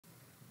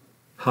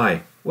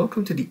Hi,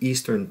 welcome to the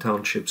Eastern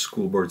Township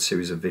School Board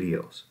series of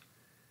videos.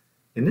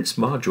 In this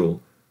module,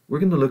 we're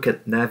going to look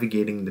at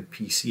navigating the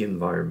PC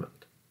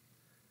environment.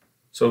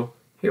 So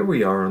here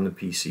we are on the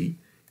PC.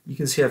 You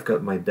can see I've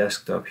got my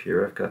desktop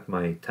here, I've got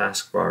my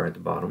taskbar at the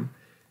bottom,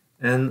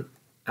 and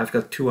I've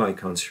got two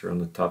icons here on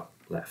the top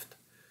left.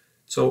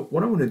 So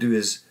what I want to do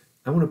is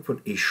I want to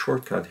put a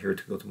shortcut here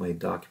to go to my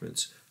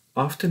documents.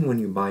 Often when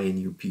you buy a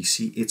new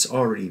PC, it's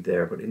already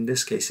there, but in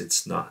this case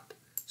it's not.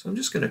 So I'm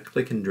just going to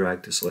click and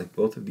drag to select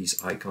both of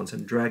these icons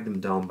and drag them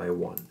down by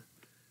one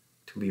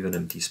to leave an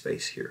empty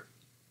space here.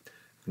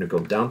 I'm going to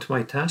go down to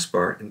my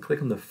taskbar and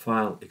click on the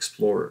File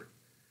Explorer.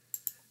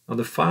 Now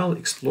the File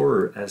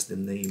Explorer, as the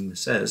name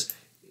says,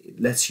 it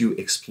lets you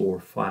explore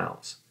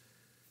files.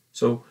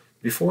 So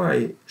before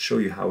I show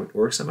you how it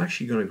works, I'm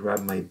actually going to grab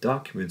my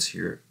documents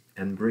here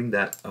and bring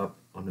that up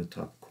on the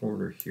top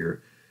corner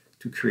here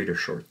to create a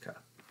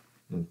shortcut.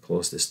 I'm going to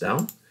close this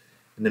down.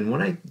 And then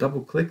when I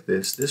double click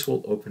this, this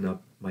will open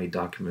up my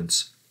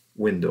documents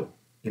window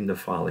in the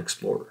File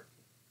Explorer.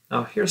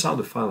 Now here's how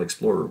the File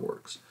Explorer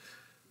works.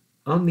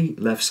 On the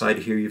left side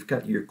here, you've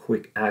got your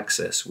quick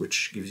access,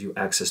 which gives you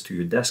access to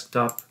your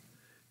desktop,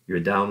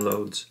 your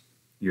downloads,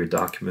 your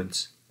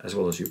documents, as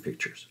well as your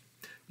pictures.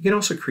 You can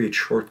also create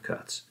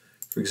shortcuts.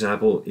 For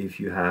example, if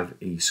you have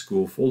a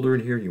school folder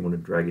in here, you want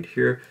to drag it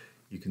here,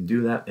 you can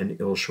do that and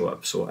it'll show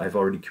up. So I've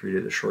already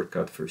created a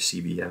shortcut for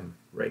CBM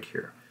right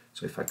here.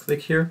 So if I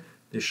click here,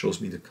 this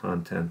shows me the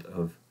content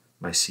of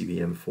my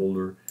CBM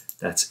folder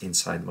that's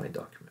inside my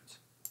documents.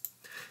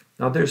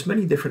 Now there's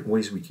many different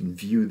ways we can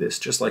view this,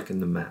 just like in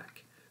the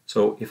Mac.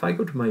 So if I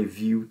go to my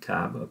View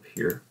tab up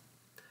here,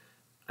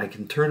 I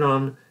can turn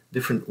on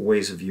different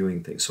ways of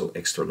viewing things. So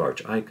extra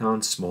large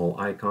icons, small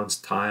icons,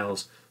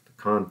 tiles, the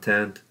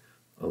content,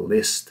 a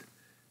list,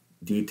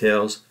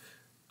 details.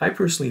 I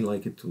personally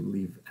like it to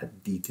leave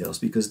at details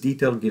because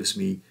detail gives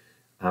me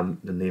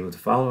the name of the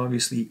file,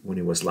 obviously, when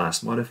it was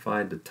last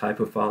modified, the type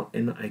of file,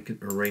 and I can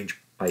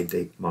arrange by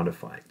date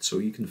modified. So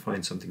you can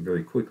find something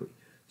very quickly.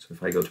 So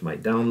if I go to my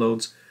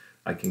downloads,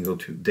 I can go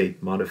to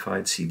date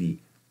modified, see the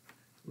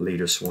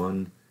latest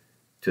one,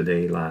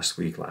 today, last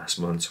week, last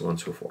month, so on and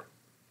so forth.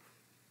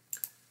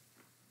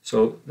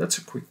 So that's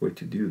a quick way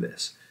to do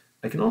this.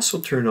 I can also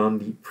turn on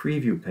the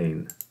preview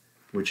pane,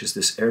 which is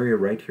this area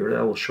right here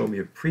that will show me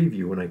a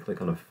preview when I click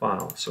on a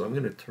file. So I'm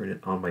going to turn it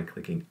on by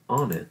clicking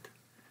on it.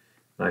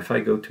 Now if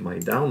I go to my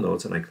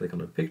downloads and I click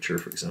on a picture,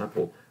 for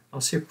example, I'll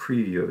see a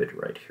preview of it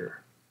right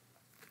here.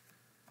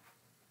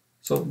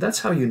 So that's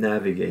how you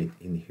navigate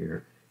in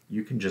here.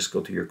 You can just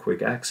go to your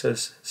quick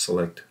access,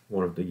 select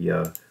one of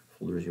the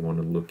folders you want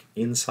to look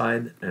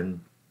inside, and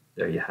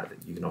there you have it.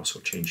 You can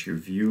also change your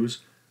views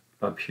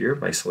up here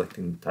by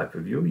selecting the type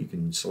of view. You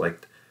can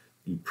select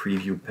the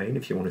preview pane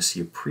if you want to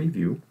see a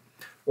preview,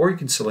 or you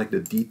can select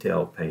the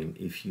detail pane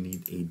if you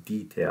need a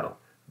detail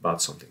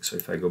about something. So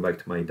if I go back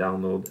to my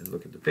download and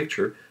look at the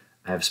picture,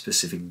 I have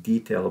specific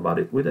detail about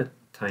it with a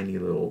tiny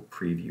little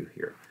preview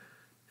here.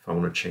 If I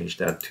want to change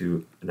that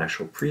to an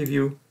actual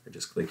preview, I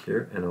just click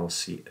here and I'll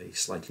see a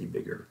slightly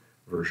bigger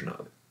version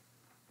of it.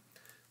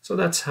 So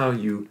that's how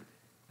you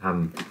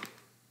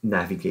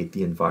navigate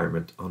the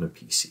environment on a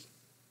PC.